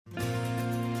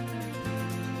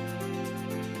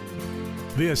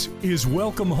This is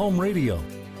Welcome Home Radio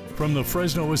from the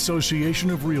Fresno Association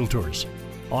of Realtors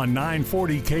on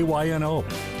 940 KYNO.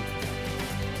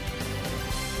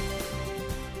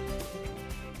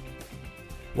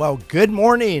 Well, good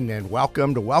morning and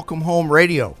welcome to Welcome Home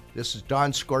Radio. This is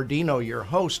Don Scordino, your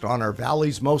host on our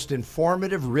Valley's most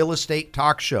informative real estate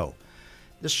talk show.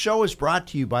 This show is brought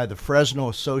to you by the Fresno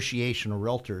Association of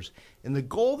Realtors, and the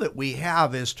goal that we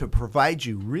have is to provide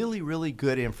you really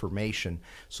good information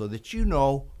so that you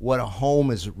know what a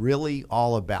home is really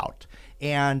all about.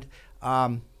 And,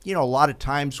 a lot of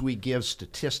times we give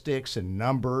statistics and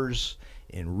numbers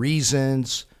and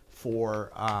reasons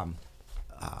for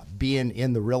being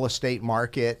in the real estate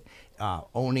market,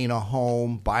 owning a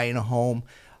home, buying a home,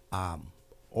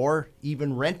 or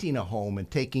even renting a home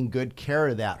and taking good care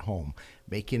of that home,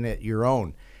 making it your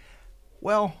own.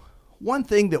 Well, one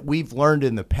thing that we've learned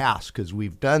in the past, because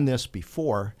we've done this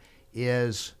before,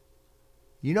 is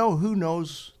you know who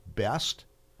knows best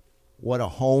what a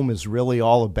home is really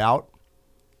all about?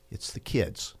 It's the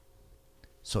kids.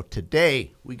 So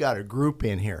today we got a group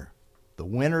in here, the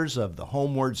winners of the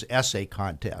Homewards Essay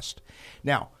Contest.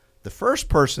 Now, the first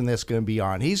person that's going to be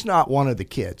on, he's not one of the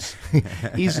kids.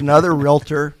 He's another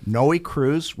realtor, Noe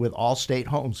Cruz with Allstate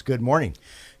Homes. Good morning.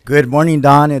 Good morning,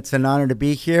 Don. It's an honor to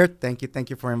be here. Thank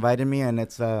you for inviting me, and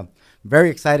it's very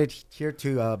excited here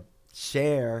to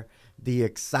share the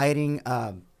exciting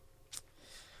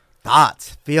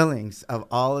thoughts, feelings of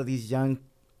all of these young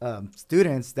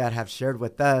students that have shared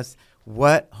with us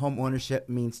what home ownership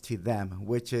means to them,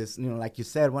 which is, like you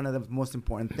said, one of the most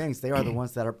important things. They are the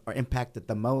ones that are impacted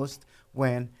the most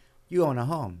when you own a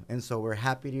home, and so we're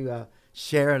happy to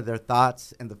share their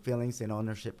thoughts and the feelings in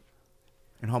ownership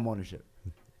and home ownership.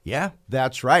 Yeah,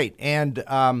 that's right. And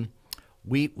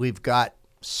we've got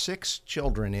 6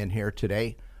 children in here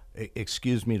today.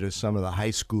 Excuse me to some of the high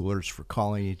schoolers for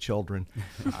calling you children.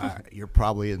 You're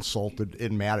probably insulted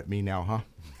and mad at me now,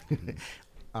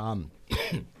 huh?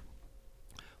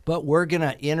 But we're going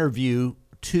to interview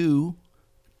two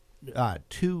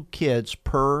kids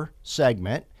per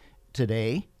segment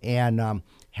today, and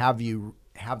have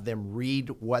them read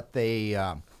what they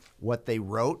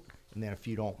wrote, and then if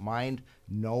you don't mind,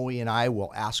 Noe and I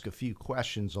will ask a few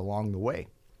questions along the way.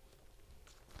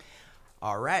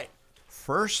 All right.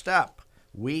 First up,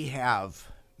 we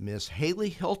have Miss Haley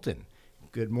Hilton.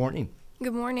 Good morning.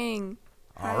 Good morning.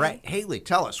 All Hi. right. Haley,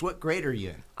 tell us, what grade are you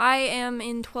in? I am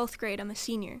in 12th grade. I'm a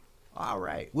senior. All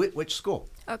right. Which school?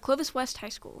 Clovis West High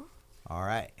School. All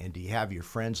right. And do you have your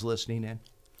friends listening in?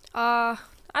 I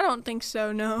don't think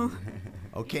so, no.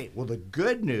 Okay. Well, the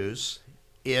good news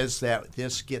is that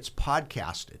this gets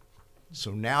podcasted.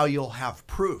 So now you'll have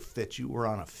proof that you were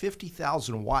on a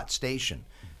 50,000 watt station.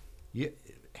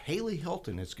 Haley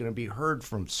Hilton is going to be heard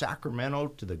from Sacramento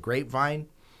to the Grapevine.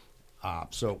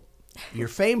 So you're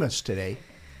famous today.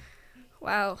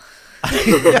 Wow.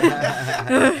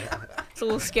 It's a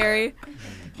little scary.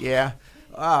 Yeah.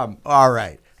 All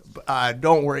right.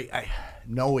 Don't worry.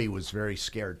 Noe was very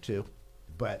scared too,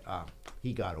 but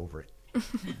he got over it.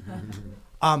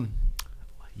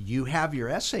 You have your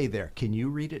essay there. Can you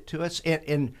read it to us?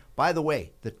 And by the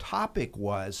way, the topic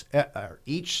was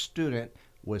each student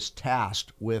was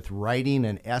tasked with writing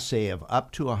an essay of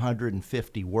up to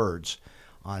 150 words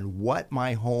on what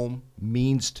my home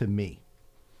means to me.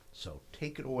 So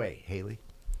take it away, Haley.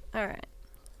 All right.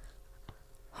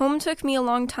 Home took me a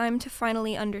long time to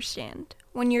finally understand.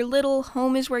 When you're little,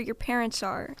 home is where your parents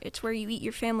are. It's where you eat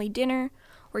your family dinner,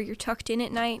 where you're tucked in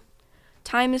at night.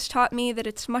 Time has taught me that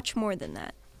it's much more than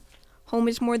that. Home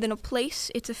is more than a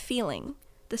place, it's a feeling,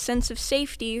 the sense of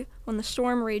safety when the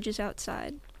storm rages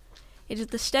outside. It is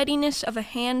the steadiness of a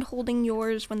hand holding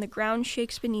yours when the ground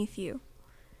shakes beneath you.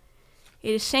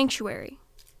 It is sanctuary.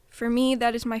 For me,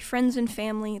 that is my friends and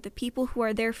family, the people who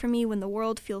are there for me when the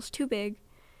world feels too big.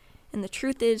 And the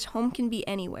truth is, home can be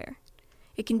anywhere.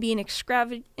 It can be an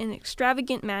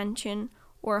extravagant mansion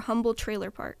or a humble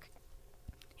trailer park.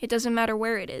 It doesn't matter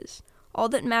where it is. All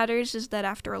that matters is that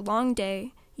after a long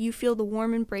day, you feel the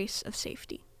warm embrace of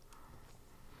safety.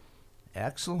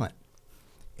 Excellent.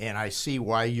 And I see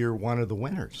why you're one of the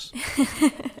winners.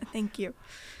 Thank you.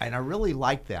 And I really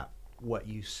like that, what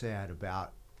you said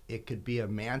about it could be a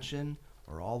mansion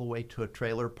or all the way to a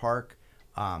trailer park,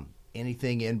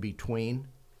 anything in between.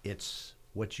 It's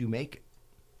what you make it.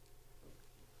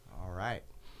 All right.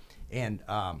 And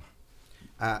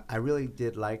I really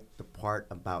did like the part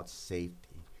about safety.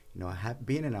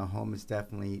 Being in a home is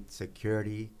definitely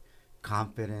security,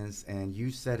 confidence, and you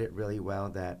said it really well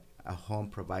that a home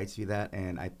provides you that.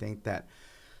 And I think that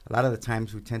a lot of the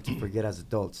times we tend to forget as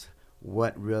adults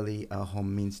what really a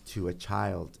home means to a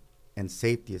child and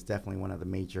safety is definitely one of the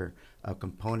major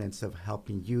components of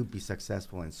helping you be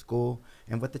successful in school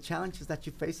and with the challenges that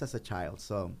you face as a child.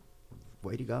 So,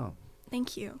 way to go.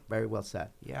 Thank you. Very well said.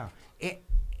 Yeah.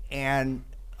 And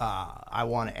I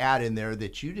want to add in there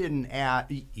that you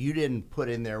didn't put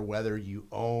in there whether you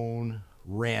own,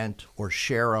 rent, or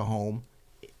share a home.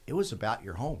 It was about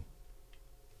your home.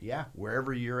 Yeah,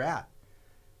 wherever you're at.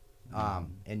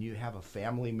 And you have a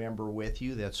family member with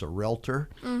you that's a realtor.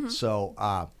 Mm-hmm. So,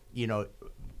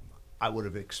 I would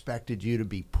have expected you to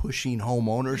be pushing home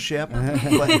ownership,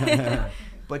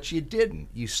 but you didn't.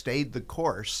 You stayed the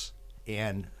course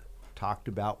and talked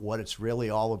about what it's really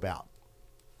all about.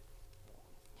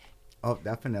 Oh,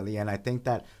 definitely. And I think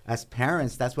that as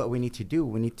parents, that's what we need to do.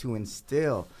 We need to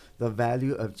instill the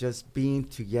value of just being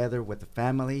together with the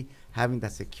family, having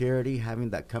that security, having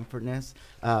that comfortness,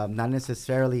 not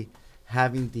necessarily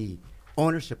having the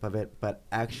ownership of it, but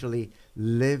actually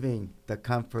living the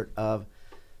comfort of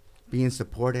being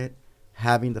supported,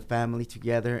 having the family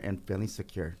together, and feeling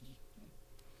secure.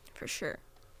 For sure.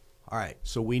 All right.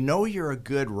 So we know you're a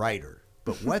good writer,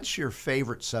 but what's your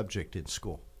favorite subject in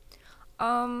school?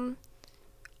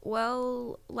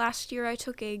 Well, last year I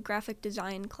took a graphic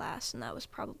design class, and that was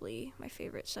probably my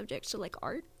favorite subject. So, like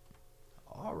art.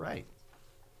 All right.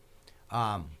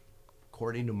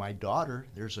 According to my daughter,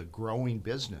 there's a growing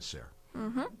business there.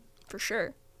 Mm-hmm. For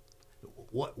sure.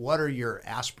 What are your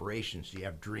aspirations? Do you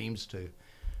have dreams to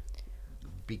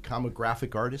become a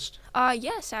graphic artist?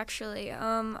 Yes, actually.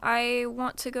 I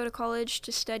want to go to college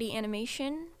to study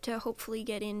animation, to hopefully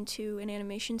get into an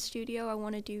animation studio. I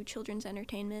want to do children's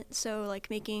entertainment, so like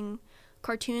making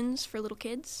cartoons for little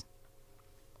kids.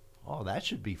 Oh, that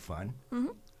should be fun.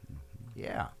 Mm-hmm.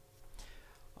 Yeah.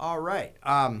 All right.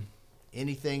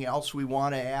 Anything else we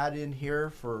want to add in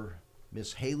here for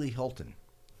Miss Haley Hilton?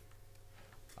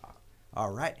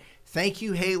 All right. Thank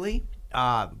you, Haley.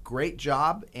 Great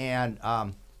job. And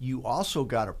you also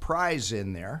got a prize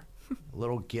in there, a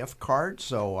little gift card.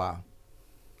 So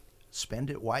spend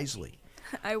it wisely.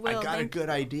 I will. I got a good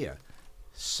idea.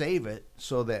 Save it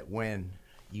so that when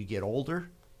you get older,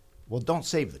 well, don't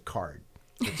save the card.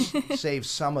 Save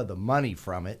some of the money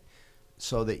from it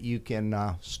so that you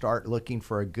can start looking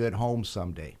for a good home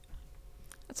someday.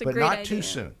 That's a but great not idea. too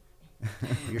soon.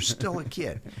 You're still a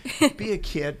kid. Be a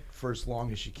kid for as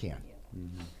long as you can.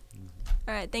 Mm-hmm.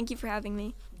 All right. Thank you for having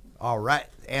me. All right.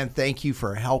 And thank you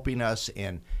for helping us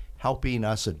and helping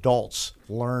us adults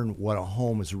learn what a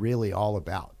home is really all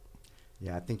about.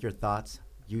 Yeah, I think your thoughts,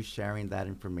 you sharing that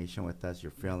information with us,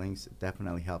 your feelings,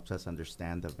 definitely helps us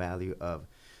understand the value of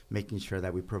making sure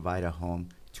that we provide a home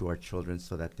to our children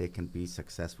so that they can be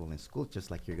successful in school just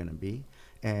like you're going to be,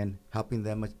 and helping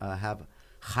them have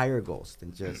higher goals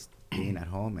than just being at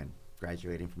home and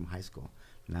graduating from high school.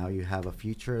 Now you have a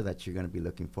future that you're going to be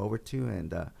looking forward to,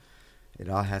 and it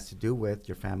all has to do with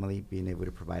your family being able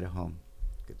to provide a home.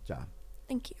 Good job.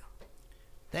 Thank you.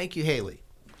 Thank you, Haley.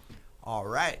 All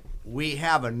right. We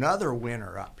have another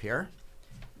winner up here.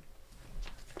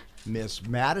 Miss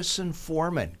Madison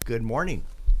Foreman. Good morning.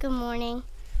 Good morning.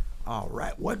 All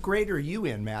right. What grade are you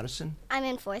in, Madison? I'm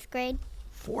in 4th grade.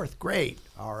 4th grade.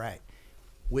 All right.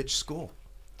 Which school?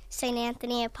 St.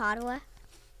 Anthony of Padua.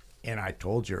 And I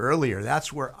told you earlier,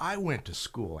 that's where I went to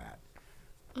school at.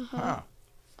 Mm-hmm. Huh.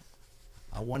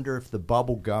 I wonder if the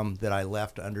bubble gum that I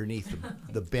left underneath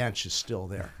the bench is still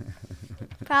there.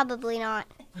 Probably not.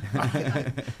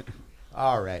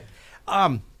 All right.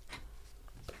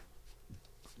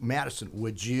 Madison,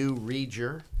 would you read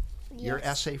your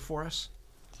essay for us?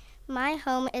 My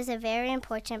home is a very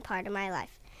important part of my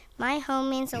life. My home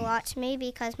means a lot to me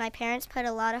because my parents put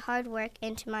a lot of hard work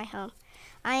into my home.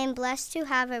 I am blessed to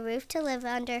have a roof to live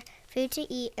under, food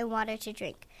to eat, and water to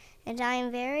drink. And I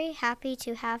am very happy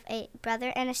to have a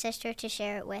brother and a sister to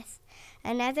share it with.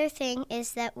 Another thing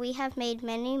is that we have made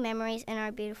many memories in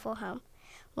our beautiful home.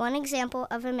 One example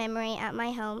of a memory at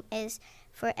my home is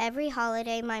for every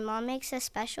holiday, my mom makes a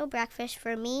special breakfast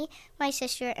for me, my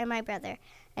sister, and my brother.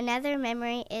 Another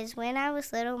memory is when I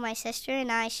was little, my sister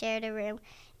and I shared a room.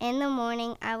 In the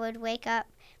morning, I would wake up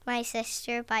my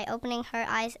sister by opening her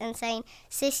eyes and saying,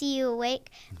 "Sissy, you awake?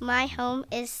 My home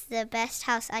is the best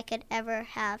house I could ever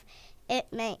have."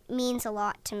 It means a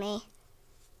lot to me.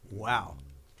 Wow.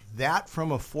 That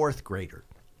from a 4th grader.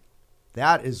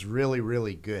 That is really,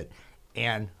 really good.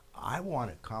 And I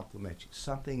want to compliment you.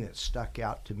 Something that stuck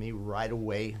out to me right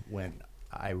away when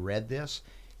I read this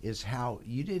is how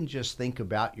you didn't just think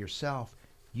about yourself.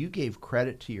 You gave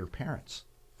credit to your parents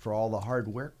for all the hard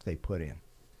work they put in.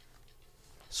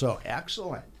 So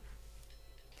excellent.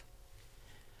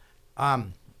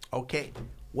 Okay.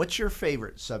 What's your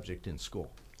favorite subject in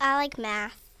school? I like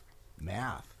math.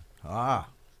 Math.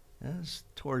 That's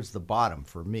towards the bottom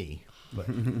for me. But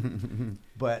and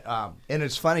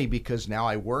it's funny because now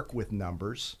I work with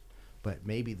numbers, but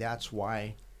maybe that's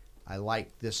why I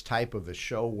like this type of a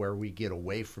show where we get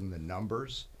away from the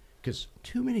numbers, because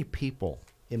too many people,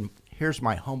 here's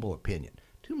my humble opinion,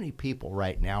 too many people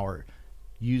right now are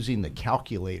using the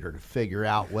calculator to figure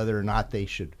out whether or not they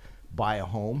should buy a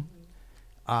home.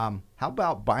 How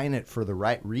about buying it for the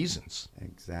right reasons?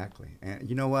 Exactly. And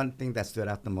you know, one thing that stood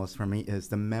out the most for me is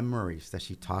the memories that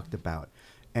she talked about.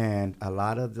 And a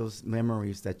lot of those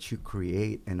memories that you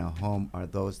create in a home are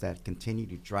those that continue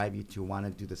to drive you to want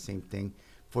to do the same thing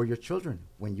for your children.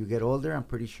 When you get older, I'm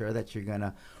pretty sure that you're going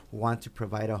to want to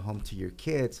provide a home to your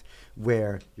kids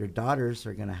where your daughters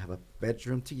are going to have a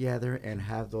bedroom together and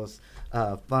have those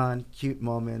fun, cute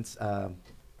moments,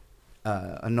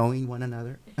 annoying one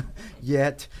another,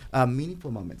 yet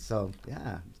meaningful moments. So,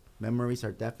 yeah, memories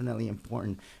are definitely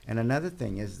important. And another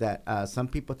thing is that some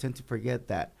people tend to forget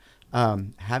that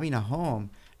having a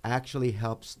home actually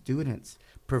helps students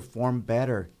perform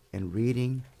better in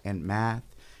reading and math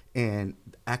and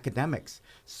academics.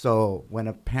 So when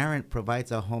a parent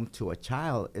provides a home to a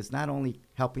child, it's not only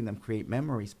helping them create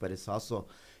memories, but it's also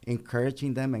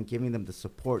encouraging them and giving them the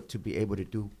support to be able to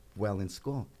do well in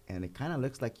school. And it kind of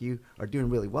looks like you are doing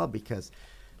really well, because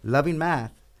loving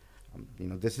math,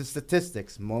 this is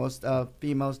statistics. Most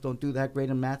females don't do that great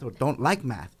in math or don't like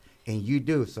math, and you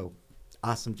do. So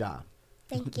awesome job.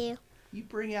 Thank you. You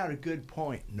bring out a good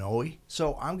point, Noe.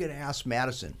 So I'm going to ask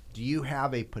Madison, do you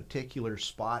have a particular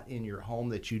spot in your home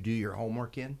that you do your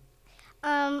homework in?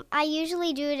 I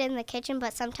usually do it in the kitchen,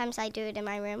 but sometimes I do it in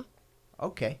my room.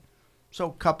 Okay. So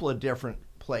a couple of different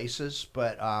places,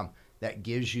 but that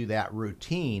gives you that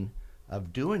routine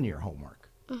of doing your homework.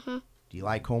 Mm-hmm. Do you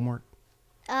like homework?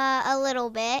 A little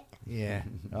bit. Yeah.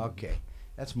 Okay.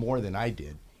 That's more than I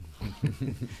did.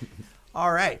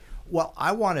 All right. Well,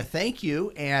 I want to thank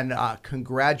you, and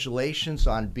congratulations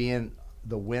on being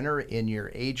the winner in your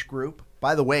age group.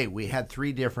 By the way, we had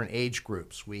 3 different age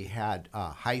groups. We had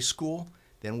high school,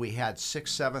 then we had 6th,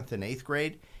 7th, and 8th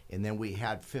grade, and then we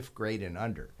had 5th grade and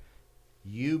under.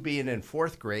 You being in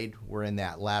 4th grade were in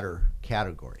that latter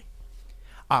category.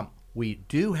 We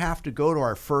do have to go to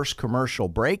our first commercial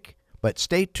break, but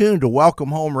stay tuned to Welcome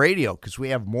Home Radio because we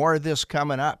have more of this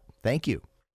coming up. Thank you.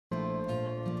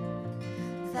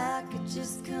 If I could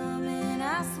just come in,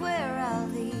 I swear I'll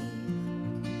leave.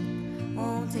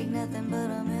 Won't take nothing but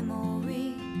a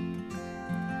memory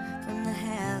from the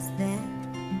house that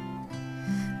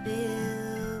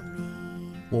built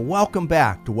me. Well, welcome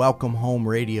back to Welcome Home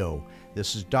Radio.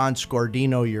 This is Don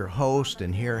Scordino, your host,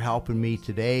 and here helping me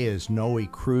today is Noe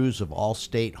Cruz of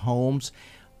Allstate Homes.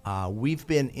 We've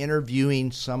been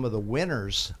interviewing some of the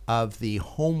winners of the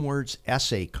Homewards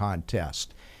Essay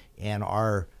Contest, and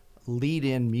our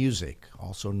lead-in music,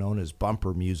 also known as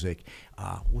bumper music,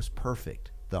 was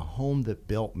perfect. The Home That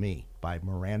Built Me by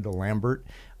Miranda Lambert,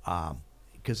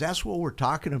 because that's what we're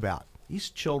talking about. These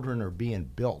children are being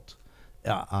built,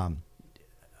 and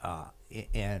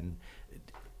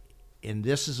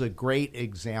this is a great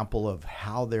example of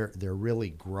how they're really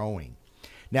growing.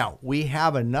 Now, we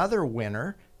have another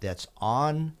winner that's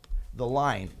on the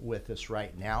line with us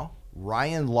right now,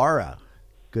 Ryan Lara.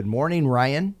 Good morning,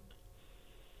 Ryan.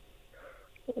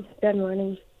 Good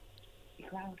morning.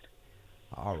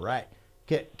 All right.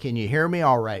 Can you hear me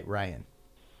all right, Ryan?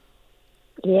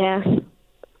 Yeah.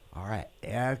 All right.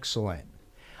 Excellent.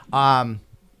 I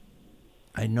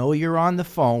know you're on the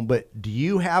phone, but do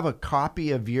you have a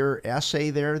copy of your essay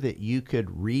there that you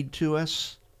could read to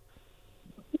us?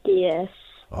 Yes.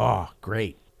 Oh,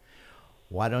 great.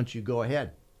 Why don't you go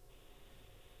ahead?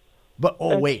 But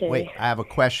Okay. wait. I have a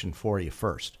question for you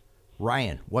first.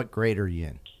 Ryan, what grade are you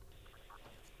in?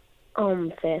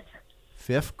 5th.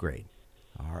 5th grade.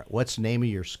 All right. What's the name of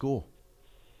your school?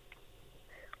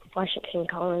 Washington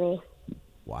Colony.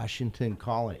 Washington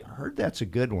Colony. I heard that's a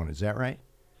good one. Is that right?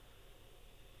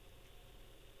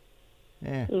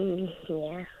 Yeah.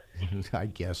 Yeah. I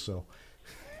guess so.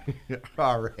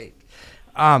 All right.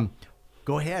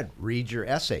 Go ahead. Read your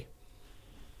essay.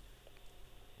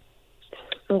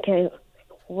 Okay.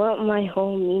 What my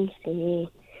home means to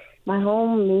me. My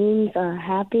home means a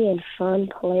happy and fun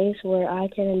place where I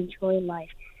can enjoy life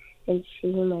and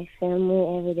see my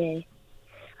family every day.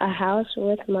 A house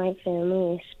with my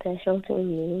family is special to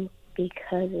me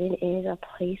because it is a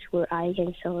place where I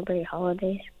can celebrate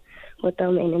holidays with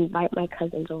them and invite my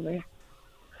cousins over.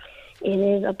 It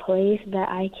is a place that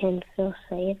I can feel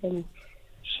safe and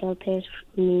shelters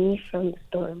me from the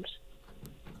storms.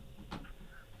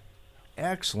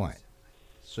 Excellent.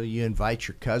 So you invite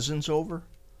your cousins over?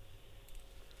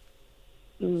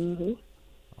 Mm-hmm.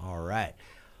 All right.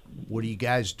 What do you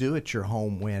guys do at your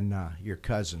home when your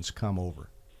cousins come over?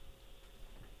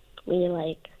 We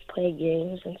like play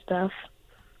games and stuff.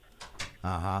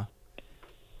 Uh-huh.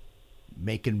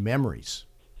 Making memories.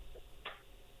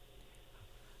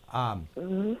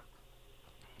 Mm-hmm.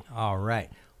 All right.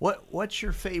 What's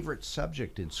your favorite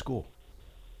subject in school?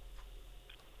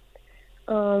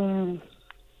 I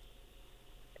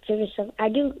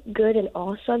do good in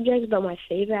all subjects, but my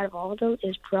favorite out of all of them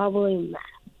is probably math.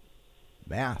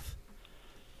 Math.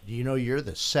 Do you know you're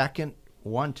the second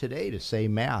one today to say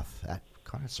math? That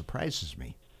kind of surprises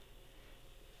me.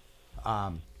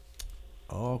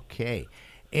 Okay.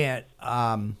 And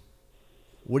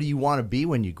what do you want to be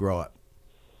when you grow up?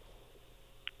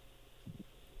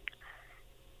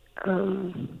 I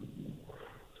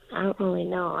don't really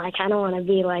know. I kind of want to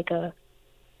be like a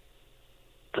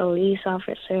police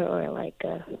officer or like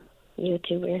a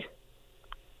YouTuber.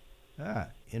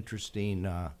 Interesting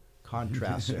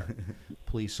contrast there.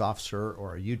 Police officer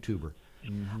or a YouTuber.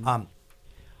 Mm-hmm.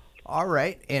 All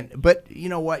right. But you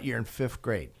know what? You're in 5th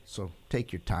grade, so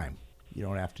take your time. You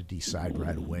don't have to decide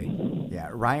right away. Yeah,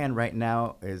 Ryan right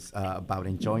now is about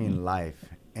enjoying life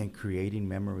and creating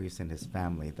memories in his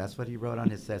family. That's what he wrote on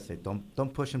his essay.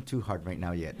 Don't push him too hard right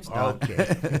now yet.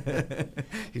 Okay.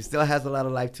 He still has a lot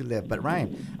of life to live. But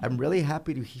Ryan, I'm really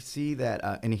happy to see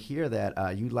that and hear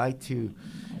that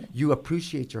you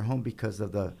appreciate your home because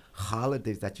of the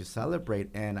holidays that you celebrate.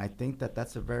 And I think that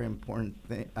that's a very important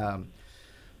thing,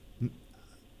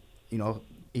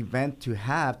 event to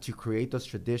have to create those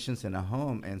traditions in a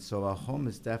home. And so a home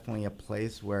is definitely a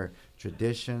place where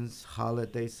traditions,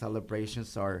 holidays,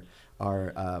 celebrations are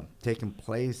taking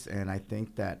place. And I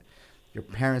think that your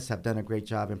parents have done a great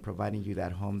job in providing you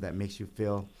that home that makes you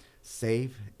feel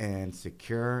safe and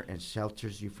secure and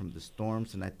shelters you from the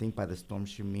storms. And I think by the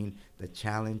storms you mean the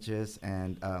challenges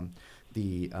and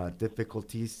the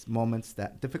difficult moments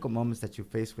that you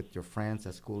face with your friends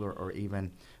at school or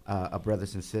even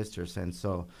brothers and sisters. And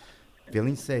so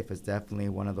feeling safe is definitely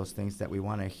one of those things that we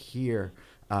want to hear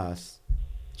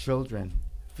children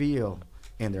feel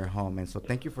in their home. And so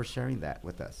thank you for sharing that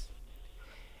with us.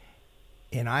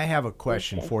 And I have a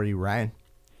question for you, Ryan.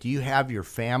 Do you have your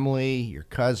family, your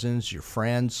cousins, your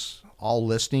friends all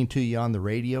listening to you on the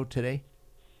radio today?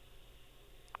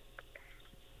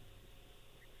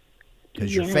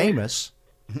 Because you're famous.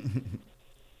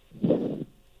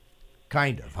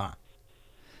 Kind of, huh?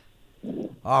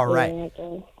 All right.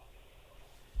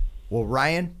 Well,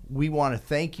 Ryan, we want to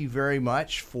thank you very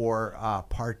much for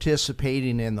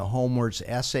participating in the Homewords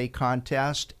Essay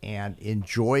Contest and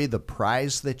enjoy the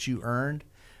prize that you earned.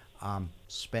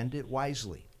 Spend it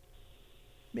wisely.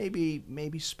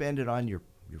 Maybe spend it on your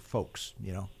folks,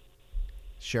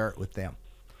 Share it with them.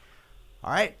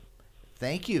 All right.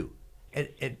 Thank you.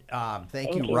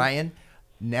 Thank you, Ryan.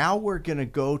 Now we're going to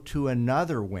go to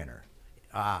another winner,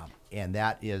 and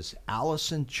that is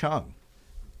Allison Chung,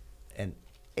 an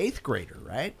 8th grader,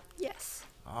 right? Yes.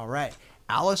 All right.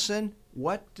 Allison,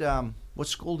 what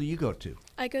school do you go to?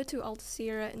 I go to Alta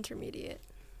Sierra Intermediate.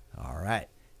 All right.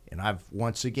 And I've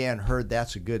once again heard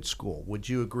that's a good school. Would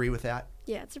you agree with that?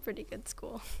 Yeah, it's a pretty good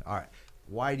school. All right.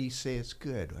 Why do you say it's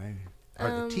good?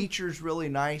 Are the teachers really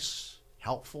nice,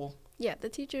 helpful? Yeah, the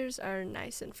teachers are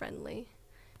nice and friendly,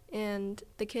 and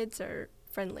the kids are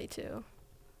friendly too.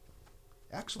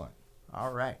 Excellent.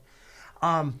 All right.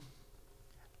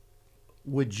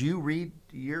 Would you read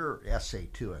your essay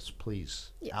to us, please,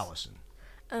 Yes. Allison?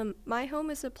 My home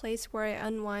is a place where I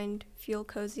unwind, feel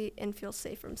cozy, and feel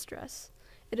safe from stress.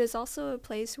 It is also a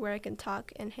place where I can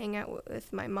talk and hang out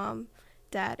with my mom,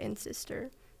 dad, and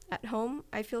sister. At home,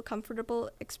 I feel comfortable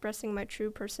expressing my true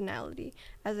personality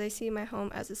as I see my home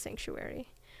as a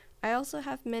sanctuary. I also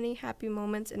have many happy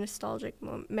moments and nostalgic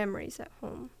memories at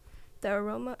home. The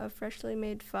aroma of freshly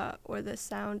made pho or the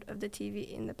sound of the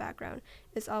TV in the background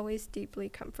is always deeply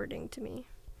comforting to me.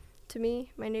 To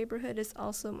me, my neighborhood is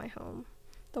also my home.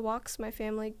 The walks my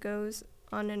family goes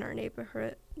on in our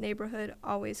neighborhood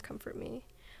always comfort me.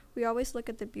 We always look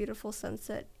at the beautiful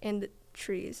sunset and the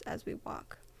trees as we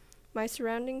walk. My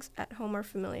surroundings at home are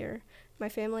familiar. My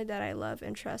family that I love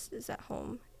and trust is at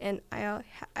home, and I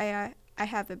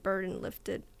have a burden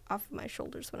lifted off of my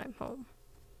shoulders when I'm home.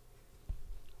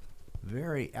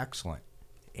 Very excellent.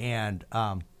 And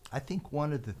I think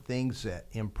one of the things that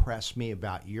impressed me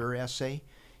about your essay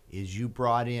is you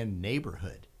brought in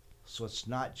neighborhood. So it's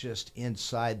not just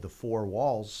inside the 4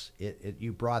 walls.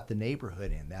 You brought the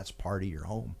neighborhood in. That's part of your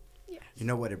home. Yes. You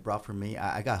know what it brought for me?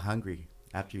 I got hungry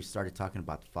after you started talking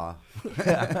about pho.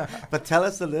 But tell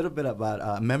us a little bit about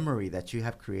a memory that you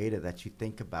have created that you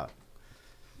think about.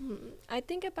 I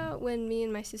think about when me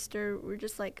and my sister were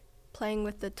just like playing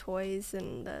with the toys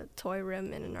in the toy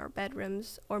room and in our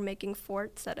bedrooms, or making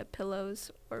forts out of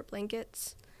pillows or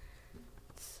blankets.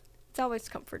 It's always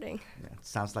comforting. Yeah,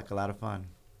 sounds like a lot of fun.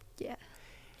 Yeah.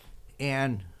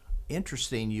 And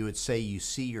interesting, you would say you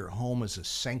see your home as a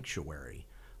sanctuary.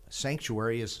 A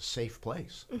sanctuary is a safe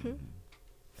place. Mm-hmm.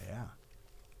 Yeah.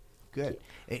 Good.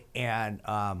 And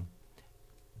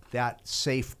that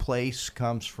safe place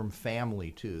comes from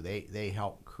family, too. They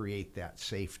help create that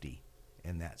safety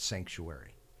and that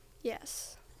sanctuary.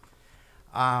 Yes.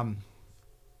 All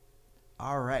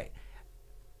right.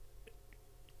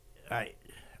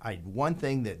 One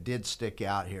thing that did stick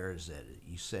out here is that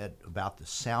you said about the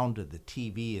sound of the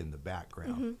TV in the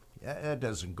background. Mm-hmm. That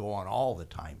doesn't go on all the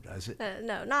time, does it?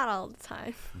 No, not all the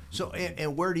time. So,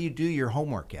 and where do you do your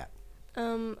homework at?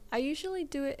 I usually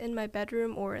do it in my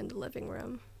bedroom or in the living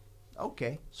room.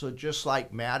 Okay, so just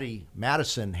like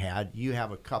Madison had, you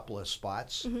have a couple of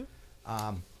spots.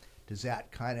 Mm-hmm. Does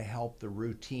that kind of help the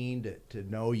routine to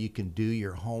know you can do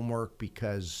your homework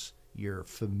because you're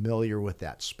familiar with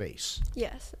that space?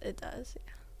 Yes, it does.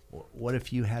 Yeah. What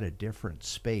if you had a different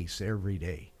space every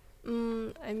day?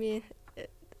 I mean,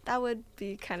 that would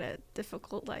be kind of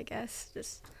difficult, I guess.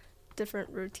 Just different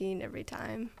routine every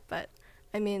time. But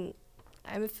I mean,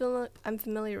 I'm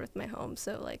familiar with my home,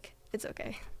 so like it's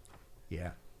okay.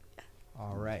 Yeah.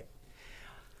 All right.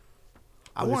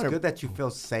 It's good that you feel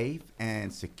safe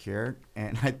and secure,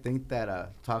 and I think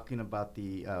that talking about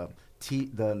the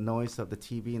noise of the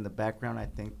TV in the background, I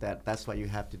think that's why you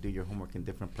have to do your homework in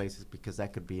different places, because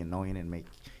that could be annoying and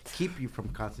keep you from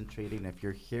concentrating if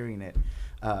you're hearing it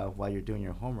while you're doing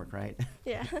your homework, right?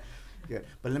 Yeah. Good.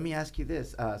 But let me ask you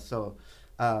this: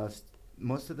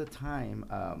 most of the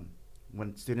time,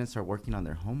 when students are working on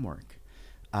their homework,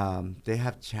 they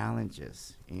have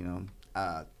challenges.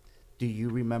 Do you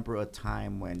remember a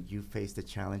time when you faced a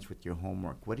challenge with your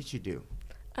homework? What did you do?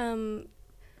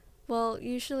 Well,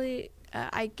 usually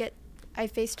I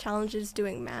face challenges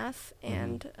doing math,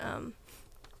 and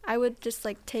I would just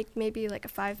like take maybe like a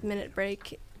 5-minute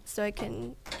break so I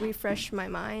can refresh my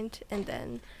mind, and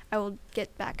then I will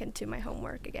get back into my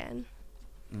homework again.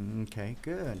 Okay,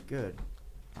 good.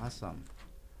 Awesome.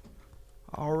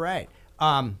 All right.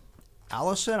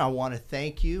 Allison, I want to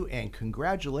thank you and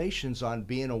congratulations on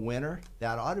being a winner.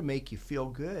 That ought to make you feel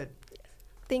good.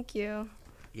 Thank you.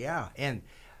 Yeah, and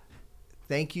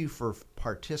thank you for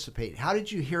participating. How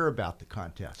did you hear about the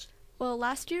contest? Well,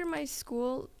 last year my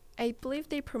school, I believe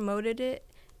they promoted it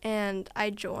and I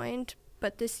joined,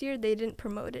 but this year they didn't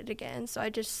promote it again, so I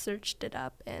just searched it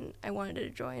up and I wanted to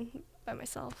join by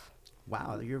myself.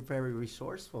 Wow, you're very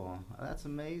resourceful. That's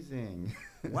amazing.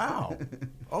 Wow.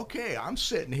 Okay, I'm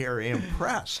sitting here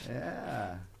impressed.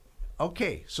 Yeah.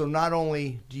 Okay, so not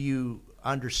only do you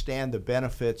understand the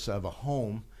benefits of a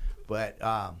home, but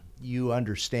you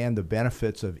understand the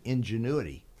benefits of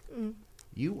ingenuity. Mm.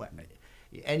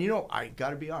 I got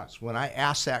to be honest, when I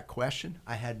asked that question,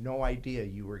 I had no idea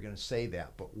you were going to say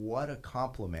that, but what a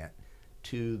compliment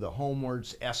to the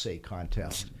Homewords essay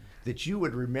contest that you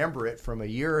would remember it from a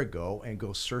year ago and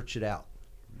go search it out.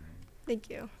 Thank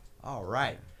you. All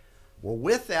right. Well,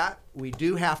 with that, we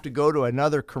do have to go to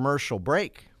another commercial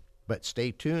break, but stay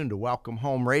tuned to Welcome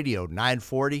Home Radio,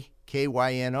 940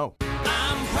 KYNO.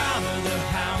 I'm proud of the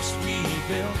house we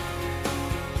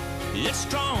built. It's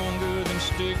stronger than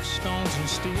sticks, stones, and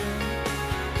steel.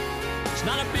 It's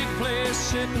not a big place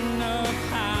sitting up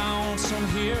high on some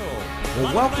hill.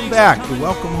 Well, welcome back to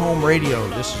Welcome Home Radio.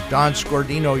 This is Don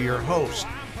Scordino, your host.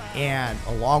 And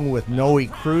along with Noe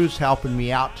Cruz helping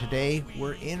me out today,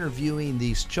 we're interviewing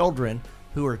these children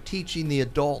who are teaching the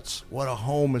adults what a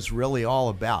home is really all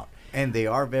about. And they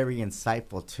are very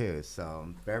insightful, too. So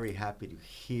I'm very happy to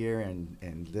hear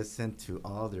and listen to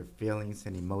all their feelings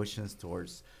and emotions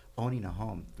towards owning a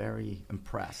home. Very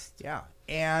impressed. Yeah.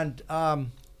 And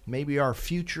maybe our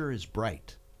future is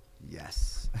bright.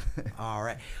 Yes. All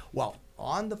right. Well,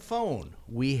 on the phone,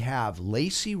 we have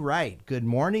Lacey Wright. Good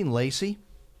morning, Lacey.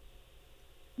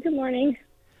 Good morning.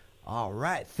 All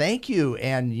right. Thank you.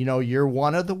 And, you're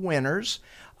one of the winners.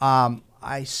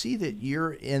 I see that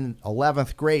you're in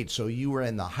 11th grade, so you were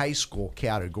in the high school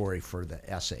category for the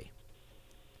essay.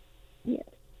 Yes.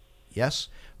 Yes?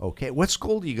 Okay. What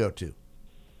school do you go to?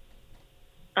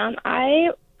 I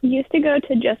used to go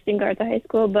to Justin Garza High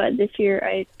School, but this year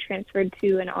I transferred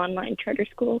to an online charter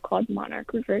school called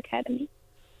Monarch River Academy.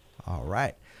 All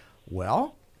right.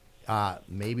 Well,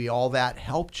 maybe all that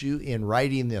helped you in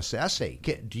writing this essay.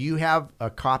 Do you have a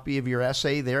copy of your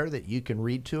essay there that you can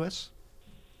read to us?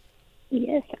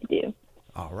 Yes, I do.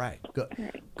 All right.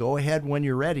 Go ahead when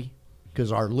you're ready,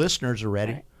 because our listeners are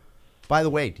ready. All right. By the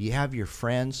way, do you have your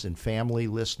friends and family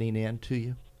listening in to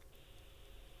you?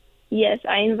 Yes,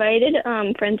 I invited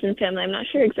friends and family. I'm not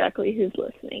sure exactly who's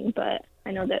listening, but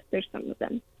I know that there's some of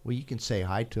them. Well, you can say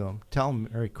hi to them. Tell them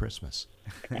Merry Christmas.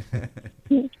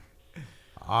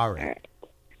 All right.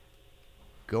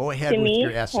 Go ahead with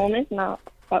your essay. Home is not.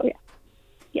 Oh yeah.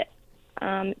 Yes.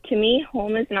 To me,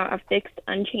 home is not a fixed,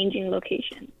 unchanging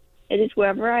location. It is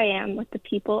wherever I am with the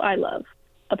people I love,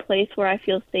 a place where I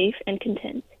feel safe and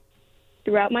content.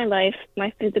 Throughout my life,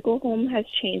 my physical home has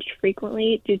changed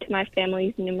frequently due to my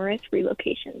family's numerous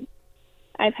relocations.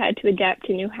 I've had to adapt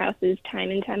to new houses time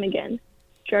and time again,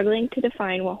 struggling to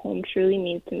define what home truly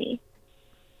means to me.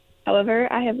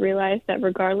 However, I have realized that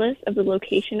regardless of the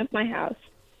location of my house,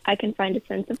 I can find a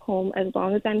sense of home as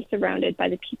long as I'm surrounded by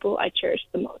the people I cherish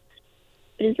the most.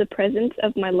 It is the presence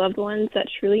of my loved ones that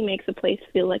truly makes a place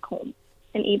feel like home.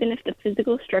 And even if the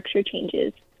physical structure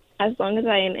changes, as long as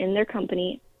I am in their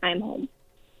company, I am home.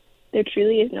 There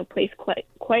truly is no place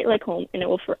quite like home, and it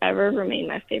will forever remain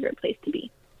my favorite place to be.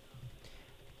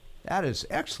 That is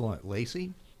excellent,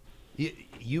 Lacey.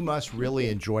 You must really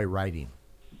enjoy writing.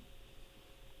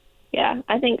 Yeah,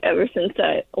 I think ever since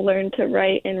I learned to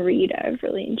write and read, I've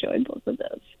really enjoyed both of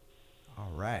those.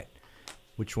 All right.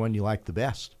 Which one do you like the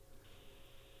best?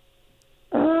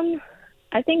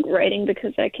 I think writing,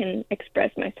 because I can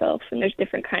express myself, and there's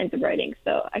different kinds of writing,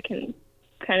 so I can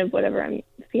kind of whatever I'm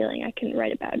feeling, I can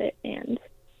write about it, and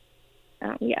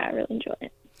yeah, I really enjoy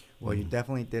it. Well, you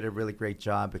definitely did a really great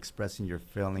job expressing your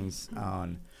feelings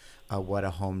on what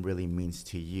a home really means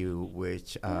to you,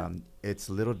 which it's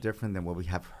a little different than what we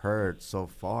have heard so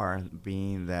far,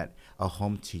 being that a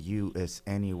home to you is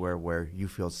anywhere where you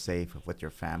feel safe with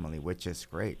your family, which is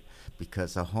great,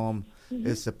 because a home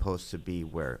is supposed to be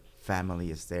where family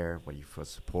is there, where you feel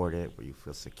supported, where you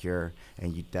feel secure,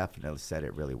 and you definitely said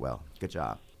it really well. Good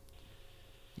job.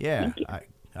 Yeah,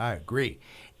 I agree.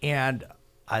 And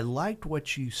I liked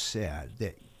what you said,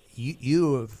 that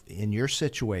you have, in your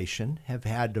situation, have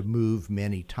had to move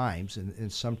many times,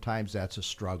 and sometimes that's a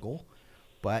struggle,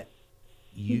 but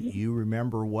you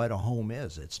remember what a home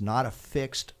is. It's not a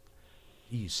fixed,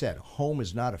 you said, home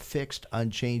is not a fixed,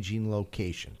 unchanging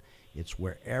location. It's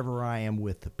wherever I am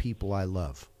with the people I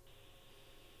love.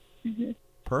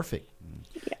 Perfect.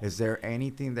 Yeah. Is there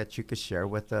anything that you could share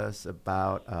with us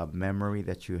about a memory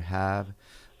that you have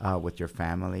with your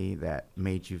family that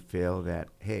made you feel that,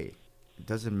 hey, it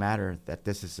doesn't matter that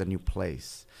this is a new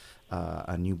place,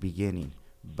 a new beginning,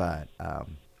 but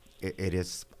it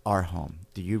is our home?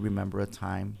 Do you remember a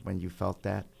time when you felt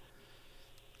that?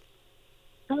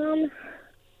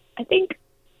 I think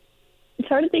it's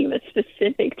hard to think of a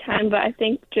specific time, but I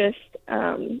think just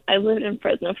I lived in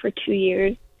Fresno for 2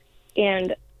 years,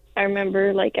 and I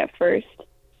remember, like, at first,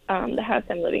 the house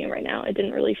I'm living in right now, it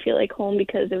didn't really feel like home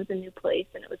because it was a new place,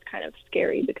 and it was kind of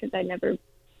scary because I'd never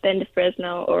been to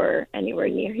Fresno or anywhere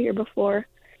near here before.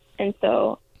 And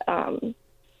so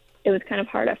it was kind of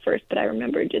hard at first, but I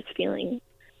remember just feeling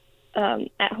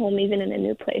at home even in a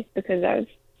new place because I was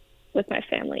with my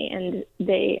family, and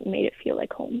they made it feel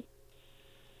like home.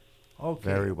 Okay.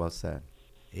 Very well said.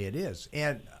 It is.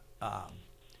 And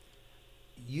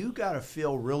you got to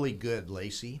feel really good,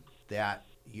 Lacey, that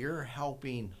you're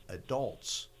helping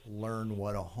adults learn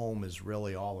what a home is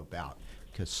really all about,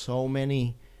 because so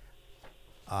many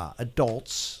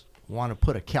adults want to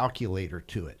put a calculator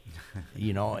to it,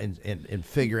 you know, and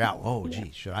figure out, oh,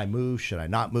 gee, should I move? Should I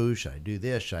not move? Should I do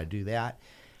this? Should I do that?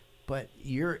 But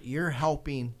you're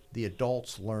helping the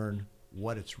adults learn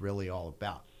what it's really all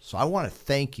about. So I want to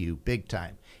thank you big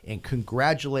time, and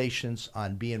congratulations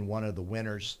on being one of the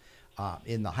winners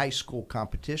in the high school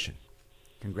competition.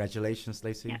 Congratulations,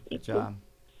 Lacey. Yeah, Good job.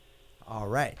 All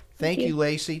right. Thank you,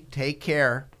 Lacey. Take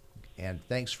care, and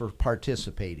thanks for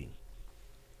participating.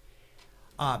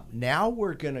 Now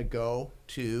we're going to go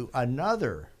to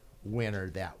another winner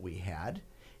that we had,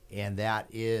 and that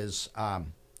is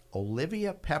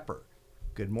Olivia Pepper.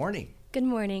 Good morning. Good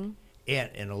morning.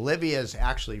 And Olivia is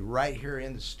actually right here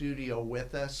in the studio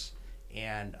with us,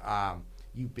 and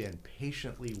you've been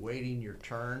patiently waiting your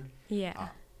turn. Yeah.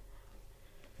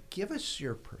 Give us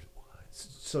your,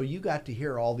 so you got to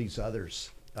hear all these others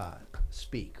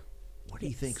speak. What do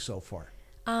you think so far?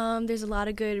 There's a lot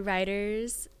of good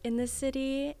writers in the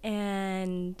city,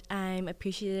 and I'm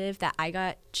appreciative that I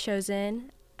got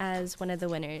chosen as one of the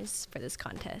winners for this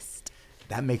contest.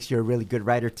 That makes you a really good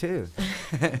writer, too.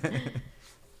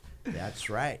 That's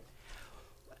right.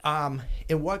 And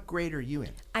what grade are you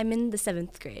in? I'm in the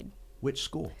 7th grade. Which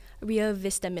school? Rio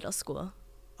Vista Middle School.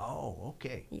 Oh,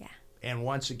 okay. Yeah. And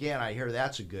once again, I hear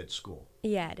that's a good school.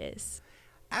 Yeah, it is.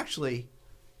 Actually,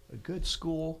 a good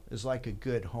school is like a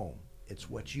good home. It's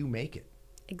what you make it.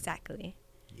 Exactly.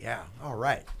 Yeah. All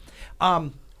right.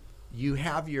 You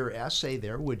have your essay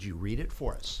there. Would you read it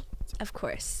for us? Of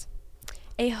course.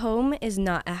 A home is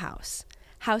not a house.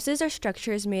 Houses are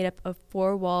structures made up of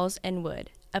 4 walls and wood,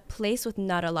 a place with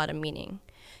not a lot of meaning.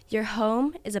 Your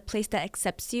home is a place that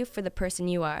accepts you for the person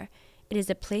you are. It is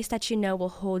a place that you know will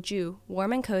hold you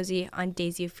warm and cozy on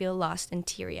days you feel lost and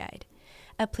teary-eyed.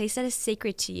 A place that is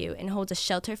sacred to you and holds a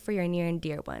shelter for your near and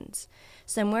dear ones.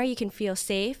 Somewhere you can feel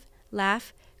safe,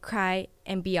 laugh, cry,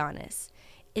 and be honest.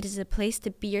 It is a place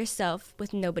to be yourself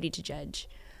with nobody to judge.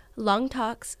 Long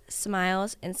talks,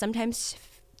 smiles, and sometimes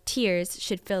tears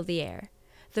should fill the air.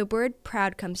 The word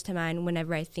proud comes to mind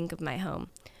whenever I think of my home.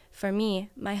 For me,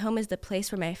 my home is the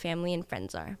place where my family and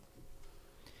friends are.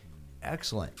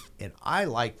 Excellent. And I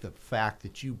like the fact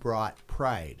that you brought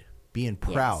pride, being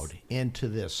proud, into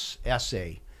this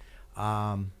essay.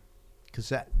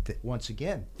 Because once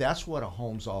again, that's what a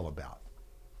home's all about.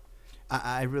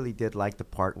 I really did like the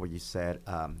part where you said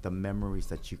the memories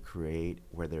that you create,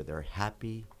 whether they're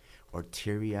happy or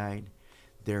teary-eyed,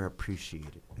 they're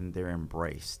appreciated and they're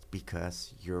embraced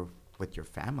because you're with your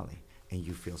family and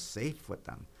you feel safe with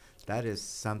them. That is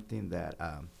something that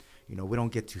we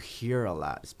don't get to hear a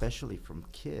lot, especially from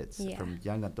kids, from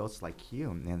young adults like you.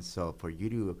 And so for you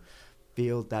to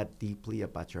feel that deeply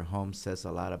about your home says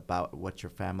a lot about what your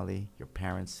family, your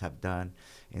parents have done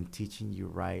in teaching you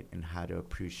right and how to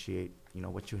appreciate,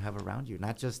 what you have around you.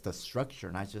 Not just the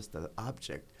structure, not just the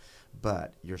object,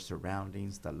 but your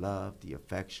surroundings, the love, the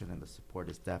affection, and the support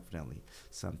is definitely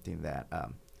something that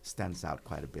stands out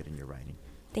quite a bit in your writing.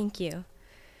 Thank you.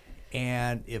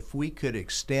 And if we could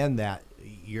extend that,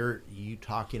 you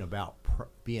talking about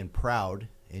being proud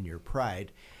and your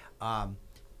pride,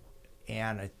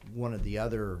 and one of the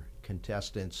other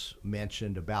contestants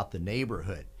mentioned about the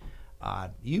neighborhood.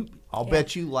 I'll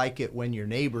bet you like it when your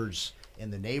neighbors in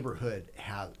the neighborhood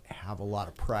have a lot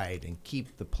of pride and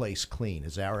keep the place clean.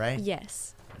 Is that right?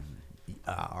 Yes.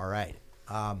 All right.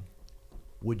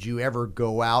 Would you ever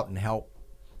go out and help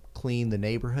clean the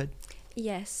neighborhood?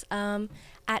 Yes.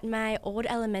 At my old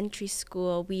elementary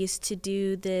school, we used to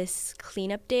do this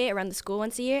cleanup day around the school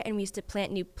once a year, and we used to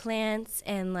plant new plants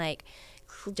and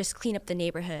just clean up the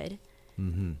neighborhood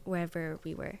wherever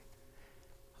we were.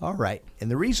 All right.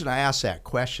 And the reason I asked that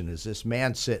question is this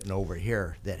man sitting over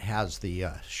here that has the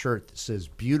shirt that says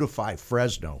Beautify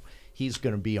Fresno. He's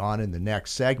going to be on in the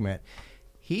next segment.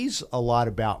 He's a lot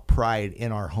about pride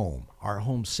in our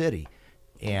home city,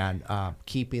 and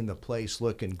keeping the place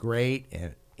looking great.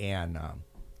 And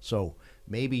so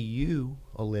maybe you,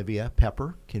 Olivia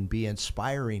Pepper, can be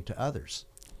inspiring to others.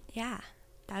 Yeah,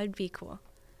 that would be cool.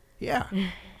 Yeah,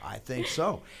 I think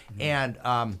so. And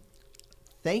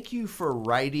thank you for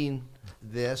writing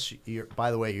this. By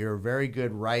the way, you're a very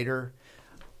good writer.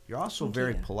 You're also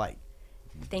very polite.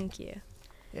 Thank you.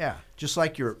 Yeah, just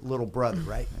like your little brother,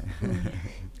 right?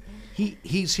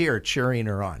 He's here cheering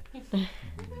her on.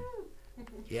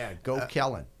 Yeah, go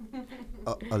Kellen.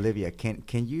 Olivia, can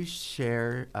you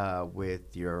share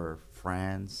with your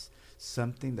friends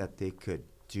something that they could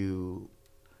do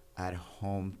at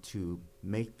home to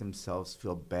make themselves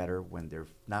feel better when they're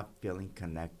not feeling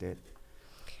connected?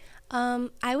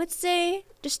 I would say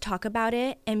just talk about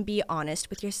it and be honest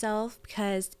with yourself,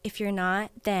 because if you're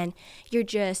not, then you're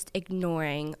just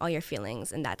ignoring all your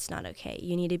feelings, and that's not okay.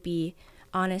 You need to be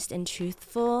honest and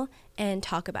truthful and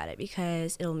talk about it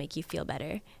because it'll make you feel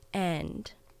better. And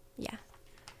yeah.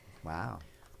 Wow.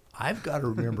 I've got to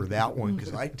remember that one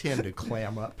because I tend to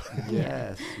clam up.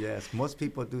 Yes. Most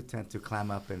people do tend to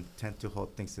clam up and tend to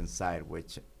hold things inside,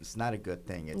 which is not a good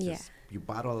thing. It's just you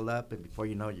bottle it up, and before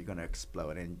you know it, you're going to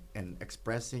explode. And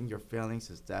expressing your feelings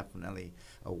is definitely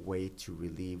a way to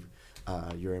relieve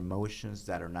your emotions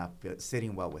that are not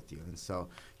sitting well with you. And so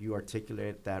you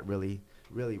articulate that really,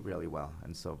 really, really well.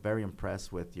 And so very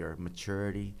impressed with your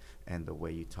maturity and the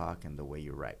way you talk and the way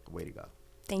you write. Way to go.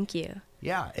 Thank you.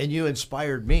 Yeah, and you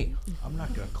inspired me. I'm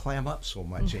not going to clam up so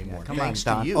much anymore. Yeah, come Thanks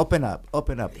on, Don. to you. Open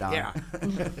up, Don. Yeah.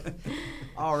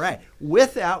 All right.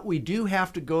 With that, we do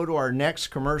have to go to our next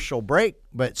commercial break,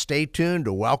 but stay tuned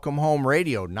to Welcome Home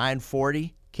Radio,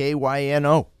 940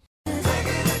 KYNO.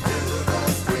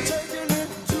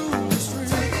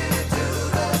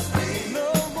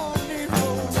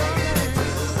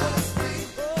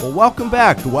 Well, welcome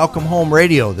back to Welcome Home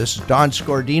Radio. This is Don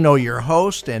Scordino, your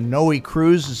host, and Noe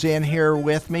Cruz is in here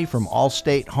with me from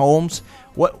Allstate Homes.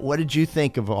 What did you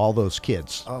think of all those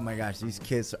kids? Oh my gosh, these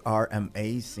kids are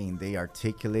amazing. They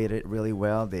articulate it really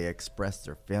well. They express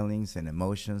their feelings and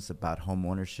emotions about home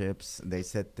ownerships. They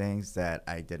said things that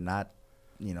I did not,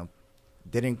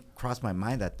 didn't cross my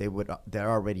mind that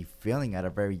they're already feeling at a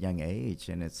very young age,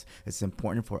 and it's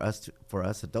important for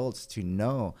us adults to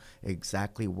know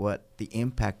exactly what the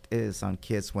impact is on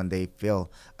kids when they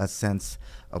feel a sense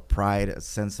of pride, a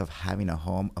sense of having a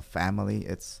home, a family.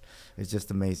 It's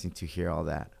just amazing to hear all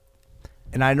that.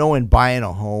 And I know in buying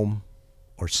a home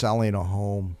or selling a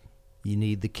home, you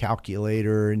need the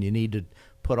calculator and you need to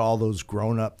put all those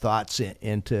grown-up thoughts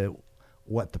into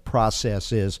what the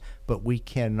process is, but we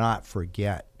cannot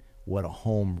forget what a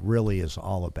home really is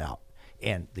all about.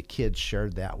 And the kids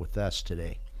shared that with us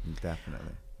today.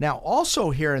 Definitely. Now, also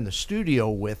here in the studio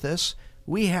with us,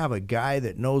 we have a guy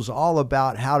that knows all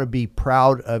about how to be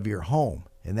proud of your home,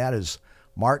 and that is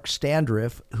Mark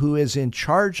Standriff, who is in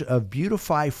charge of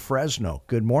Beautify Fresno.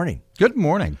 Good morning. Good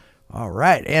morning. All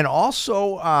right. And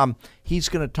also, he's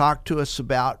going to talk to us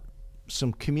about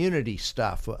some community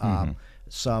stuff,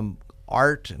 some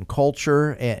art and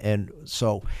culture, and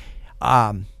so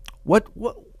what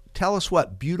tell us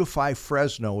what Beautify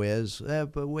Fresno is.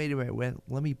 But wait a minute,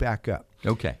 let me back up.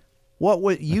 Okay.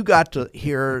 What you got to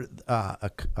hear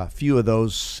a few of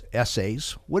those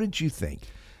essays. What did you think?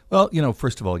 Well,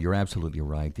 first of all, you're absolutely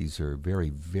right. These are very,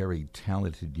 very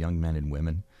talented young men and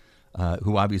women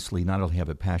who obviously not only have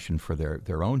a passion for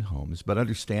their own homes, but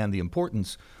understand the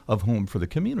importance of home for the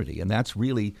community. And that's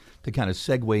really to kind of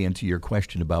segue into your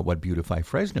question about what Beautify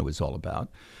Fresno is all about.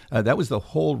 That was the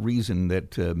whole reason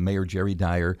that Mayor Jerry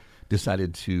Dyer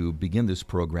decided to begin this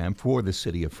program for the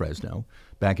city of Fresno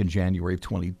back in January of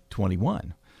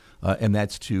 2021. And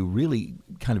that's to really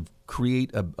kind of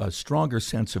create a stronger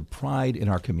sense of pride in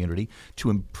our community, to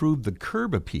improve the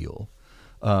curb appeal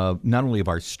not only of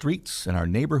our streets and our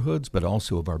neighborhoods, but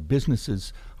also of our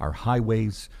businesses, our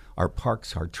highways, our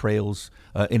parks, our trails,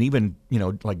 and even,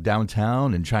 like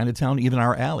downtown and Chinatown, even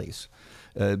our alleys.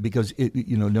 Because,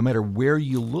 no matter where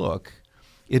you look,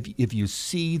 if you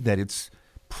see that it's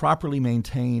properly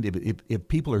maintained, if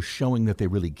people are showing that they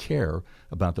really care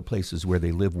about the places where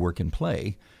they live, work, and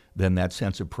play, then that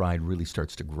sense of pride really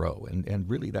starts to grow. And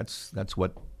really, that's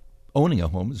what owning a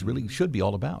home should be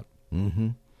all about. Mm-hmm.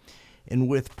 And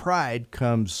with pride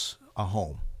comes a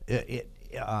home. You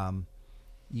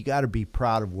got to be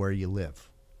proud of where you live,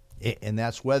 and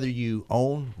that's whether you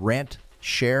own, rent,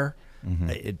 share. Mm-hmm.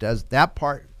 It does that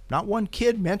part. Not one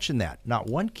kid mentioned that. Not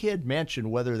one kid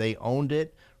mentioned whether they owned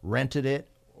it, rented it,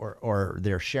 or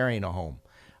they're sharing a home.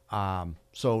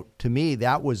 So to me,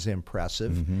 that was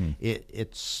impressive. Mm-hmm.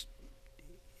 It's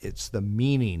the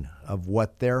meaning of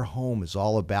what their home is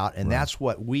all about, and that's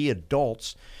what we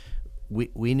adults.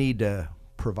 We need to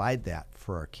provide that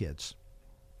for our kids.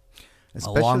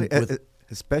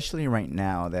 Especially right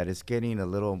now that it's getting a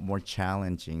little more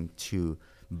challenging to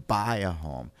buy a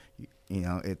home.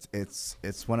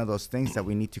 It's one of those things that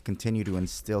we need to continue to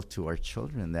instill to our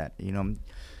children that,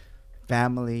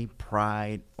 family,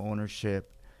 pride,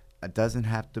 ownership, it doesn't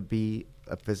have to be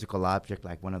a physical object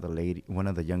like one of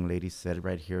the young ladies said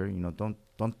right here.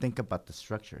 Don't think about the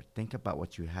structure. Think about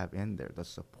what you have in there, the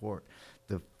support,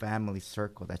 the family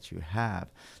circle that you have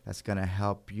that's going to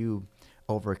help you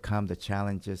overcome the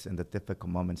challenges and the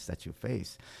difficult moments that you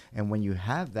face. And when you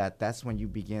have that, that's when you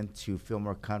begin to feel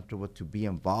more comfortable to be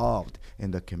involved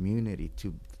in the community,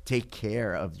 to take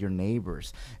care of your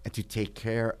neighbors and to take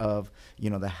care of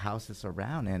the houses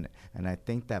around. And I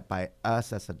think that by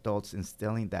us as adults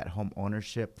instilling that home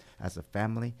ownership as a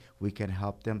family, we can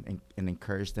help them and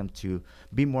encourage them to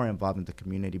be more involved in the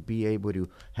community, be able to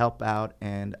help out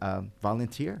and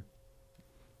volunteer.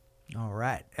 All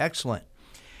right, excellent.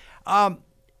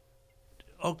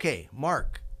 Okay,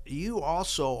 Mark, you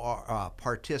also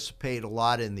participate a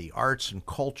lot in the arts and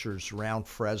cultures around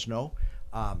Fresno.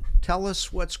 Tell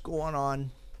us what's going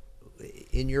on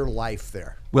in your life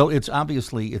there. Well, it's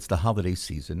the holiday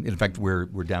season. In fact, we're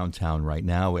downtown right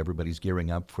now. Everybody's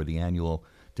gearing up for the annual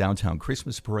Downtown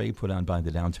Christmas Parade put on by the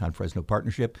Downtown Fresno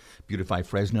Partnership. Beautify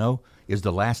Fresno is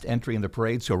the last entry in the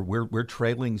parade, so we're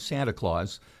trailing Santa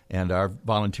Claus, and our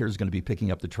volunteers are going to be picking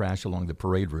up the trash along the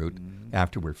parade route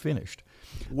after we're finished.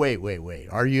 Wait.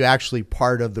 Are you actually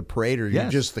part of the parade, or you're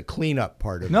just the cleanup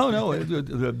part of it? No.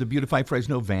 The Beautify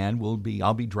Fresno van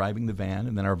I'll be driving the van,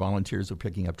 and then our volunteers are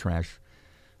picking up trash.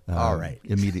 All right.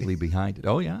 Immediately behind it.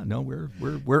 Oh yeah, no,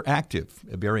 we're active,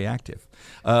 very active.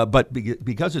 But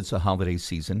because it's a holiday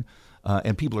season,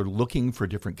 and people are looking for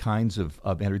different kinds of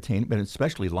entertainment, and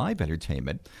especially live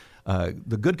entertainment,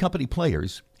 the Good Company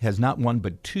Players has not one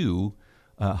but two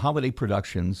holiday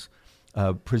productions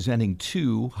presenting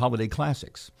two holiday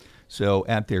classics. So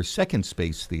at their Second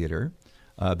Space Theater,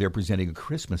 they're presenting A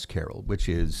Christmas Carol, which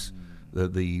is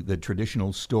the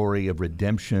traditional story of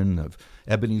redemption of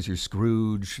Ebenezer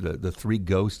Scrooge, the three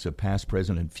ghosts of past,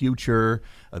 present, and future,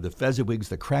 the Fezziwigs,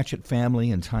 the Cratchit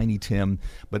family, and Tiny Tim.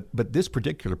 But this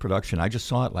particular production, I just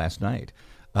saw it last night,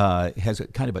 has a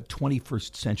kind of a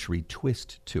 21st century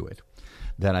twist to it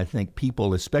that I think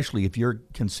people, especially if you're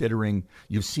considering,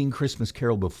 you've seen Christmas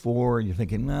Carol before, and you're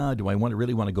thinking, nah, do I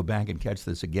really want to go back and catch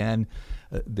this again?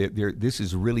 This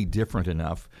is really different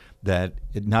enough that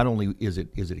it not only is it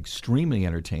extremely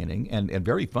entertaining and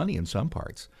very funny in some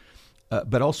parts,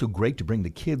 but also great to bring the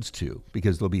kids to,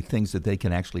 because there'll be things that they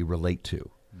can actually relate to.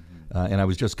 And I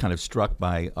was just kind of struck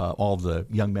by all the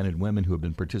young men and women who have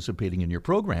been participating in your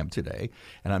program today.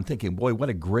 And I'm thinking, boy, what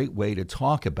a great way to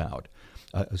talk about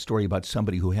a story about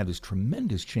somebody who had this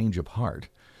tremendous change of heart.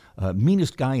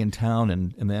 Meanest guy in town,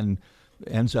 and then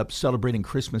ends up celebrating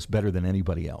Christmas better than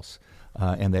anybody else.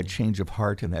 And that change of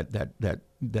heart and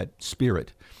that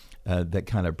spirit that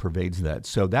kind of pervades that.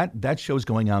 So that show's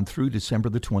going on through December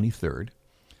the 23rd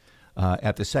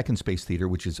at the Second Space Theater,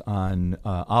 which is on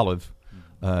Olive,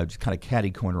 just kind of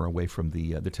catty corner away from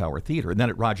the Tower Theater. And then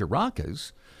at Roger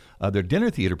Rocca's, their dinner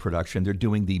theater production, they're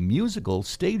doing the musical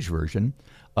stage version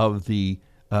of the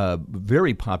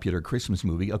very popular Christmas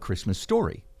movie, A Christmas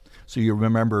Story. So you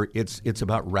remember it's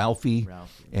about Ralphie.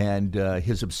 And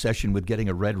his obsession with getting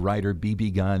a Red Ryder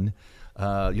BB gun.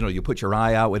 You put your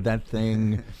eye out with that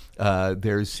thing.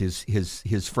 There's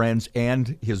his friends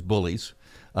and his bullies.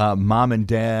 Mom and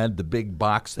Dad, the big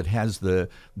box that has the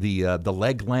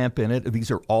leg lamp in it.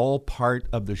 These are all part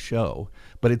of the show,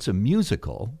 but it's a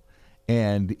musical,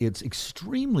 and it's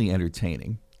extremely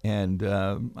entertaining. And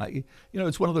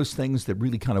it's one of those things that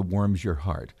really kind of warms your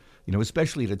heart.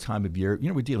 Especially at a time of year.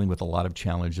 We're dealing with a lot of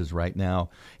challenges right now,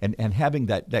 and having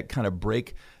that kind of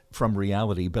break from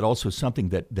reality, but also something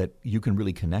that you can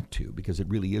really connect to, because it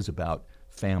really is about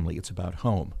family. It's about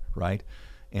home, right?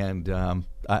 And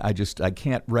I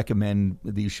can't recommend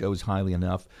these shows highly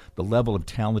enough. The level of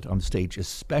talent on stage,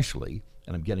 especially,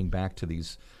 and I'm getting back to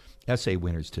these essay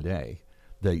winners today.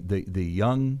 The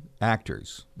young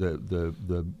actors,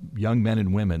 the young men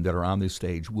and women that are on this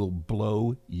stage will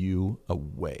blow you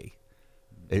away.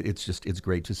 It's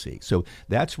great to see. So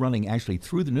that's running actually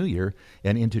through the new year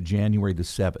and into January the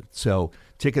 7th. So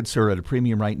tickets are at a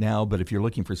premium right now, but if you're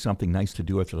looking for something nice to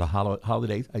do after the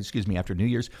holidays, after New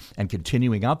Year's, and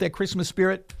continuing out that Christmas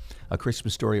spirit, A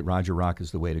Christmas Story at Roger Rock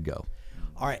is the way to go.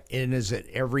 All right, and is it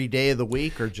every day of the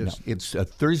week or just? No, it's a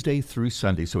Thursday through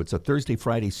Sunday, so it's a Thursday,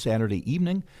 Friday, Saturday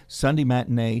evening, Sunday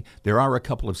matinee. There are a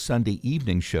couple of Sunday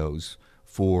evening shows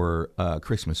for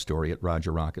Christmas Story at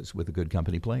Roger Rocca's with the Good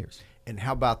Company Players. And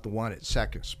how about the one at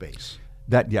Second Space?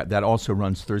 That also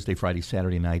runs Thursday, Friday,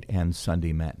 Saturday night, and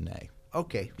Sunday matinee.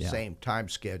 Okay, same time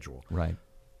schedule. Right.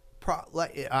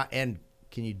 And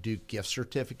can you do gift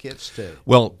certificates to?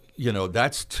 Well,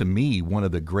 that's to me one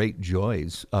of the great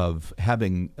joys of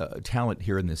having talent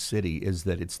here in this city, is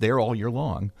that it's there all year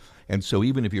long. And so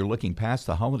even if you're looking past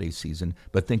the holiday season,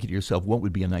 but thinking to yourself, what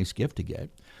would be a nice gift to get?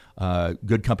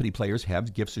 Good Company Players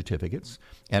have gift certificates.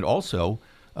 And also,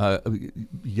 you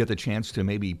get the chance to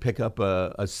maybe pick up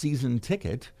a season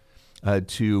ticket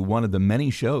to one of the many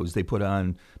shows. They put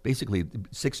on basically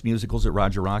 6 musicals at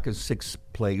Roger Rocca's, 6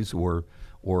 plays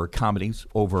or comedies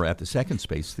over at the Second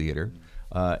Space Theater,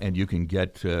 and you can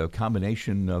get a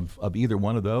combination of either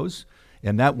one of those,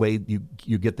 and that way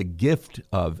you get the gift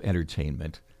of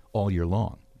entertainment all year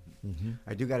long. Mm-hmm.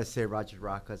 I do got to say, Roger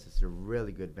Rocca's is a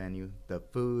really good venue. The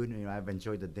food, I've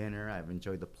enjoyed the dinner, I've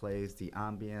enjoyed the plays, the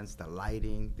ambience, the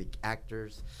lighting, the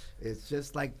actors. It's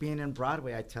just like being in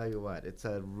Broadway, I tell you what. It's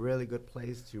a really good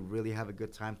place to really have a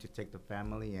good time to take the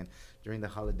family, and during the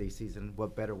holiday season,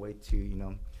 what better way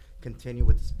to, continue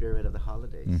with the spirit of the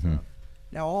holidays. Mm-hmm. So.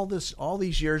 Now, all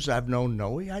these years I've known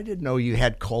Noe, I didn't know you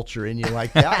had culture in you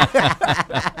like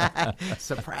that.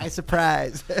 Surprise,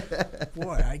 surprise.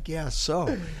 Boy, I guess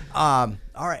so. All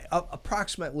right,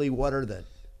 approximately what are the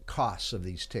costs of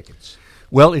these tickets?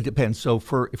 Well, it depends. So,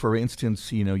 for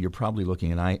instance, you're probably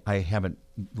looking, and I haven't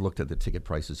looked at the ticket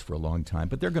prices for a long time,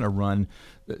 but they're going to run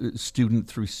student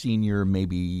through senior,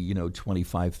 maybe, $25,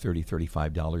 $30,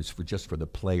 $35 for the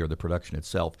play or the production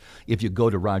itself. If you go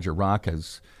to Roger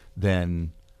Rocca's,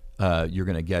 then you're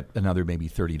going to get another maybe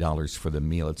 $30 for the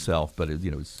meal itself. But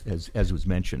as was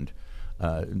mentioned,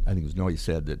 I think it was Noe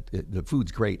said that the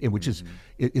food's great, which is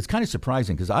it's kind of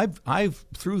surprising, because I've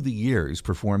through the years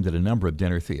performed at a number of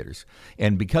dinner theaters,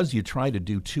 and because you try to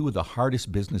do two of the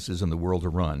hardest businesses in the world to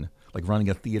run, like running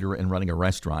a theater and running a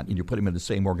restaurant, and you put them in the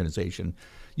same organization,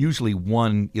 usually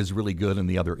one is really good and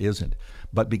the other isn't.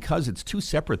 But because it's two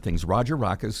separate things, Roger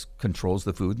Rocca's controls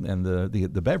the food and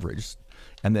the beverage,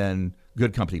 and then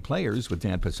Good Company Players with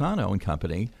Dan Pisano and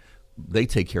company, they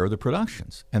take care of the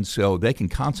productions. And so they can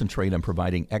concentrate on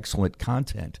providing excellent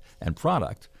content and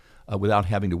product without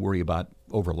having to worry about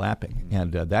overlapping.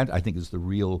 And that, I think, is the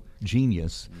real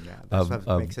genius of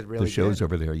really the shows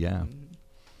over there. Yeah.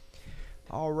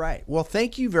 All right. Well,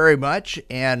 thank you very much.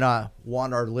 And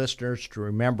want our listeners to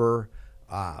remember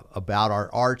about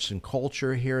our arts and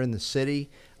culture here in the city,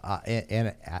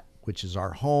 which is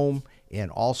our home, and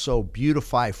also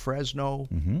Beautify Fresno,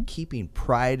 keeping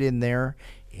pride in there.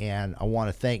 And I want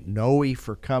to thank Noe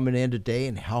for coming in today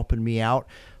and helping me out.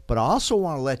 But I also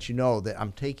want to let you know that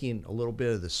I'm taking a little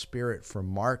bit of the spirit from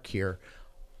Mark here.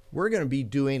 We're going to be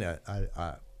doing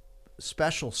a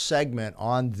special segment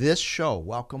on this show,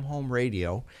 Welcome Home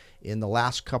Radio, in the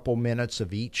last couple minutes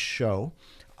of each show.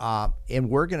 And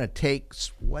we're going to take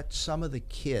what some of the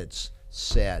kids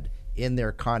said in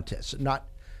their contest. Not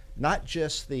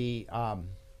just the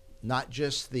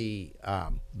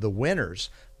winners,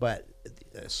 but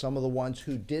some of the ones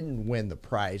who didn't win the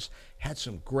prize had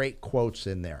some great quotes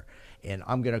in there. And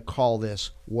I'm going to call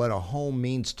this What a Home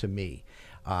Means to Me.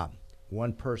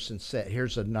 One person said,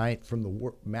 here's from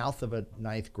the mouth of a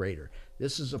ninth grader.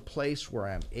 This is a place where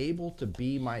I'm able to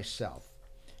be myself.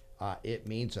 It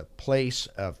means a place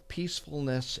of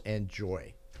peacefulness and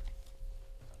joy.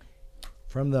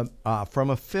 From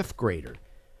a fifth grader,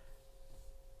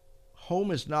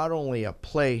 home is not only a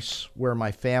place where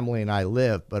my family and I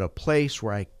live, but a place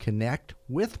where I connect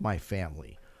with my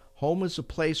family. Home is a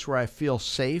place where I feel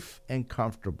safe and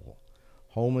comfortable.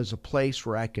 Home is a place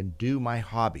where I can do my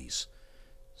hobbies.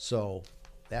 So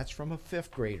that's from a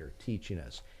fifth grader teaching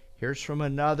us. Here's from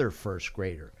another first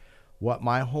grader. What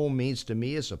my home means to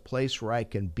me is a place where I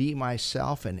can be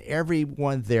myself and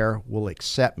everyone there will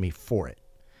accept me for it.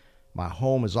 My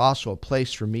home is also a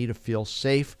place for me to feel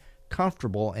safe,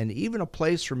 comfortable, and even a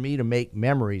place for me to make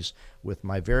memories with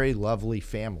my very lovely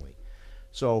family.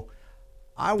 So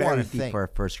I want to thank for a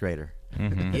first grader.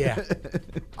 Yeah.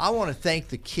 I want to thank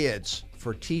the kids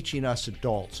for teaching us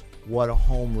adults what a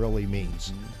home really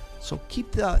means. So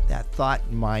keep that thought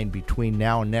in mind between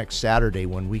now and next Saturday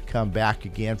when we come back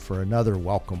again for another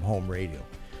Welcome Home Radio.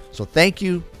 So thank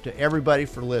you to everybody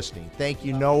for listening. Thank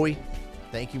you, Noe.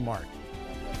 Thank you, Mark.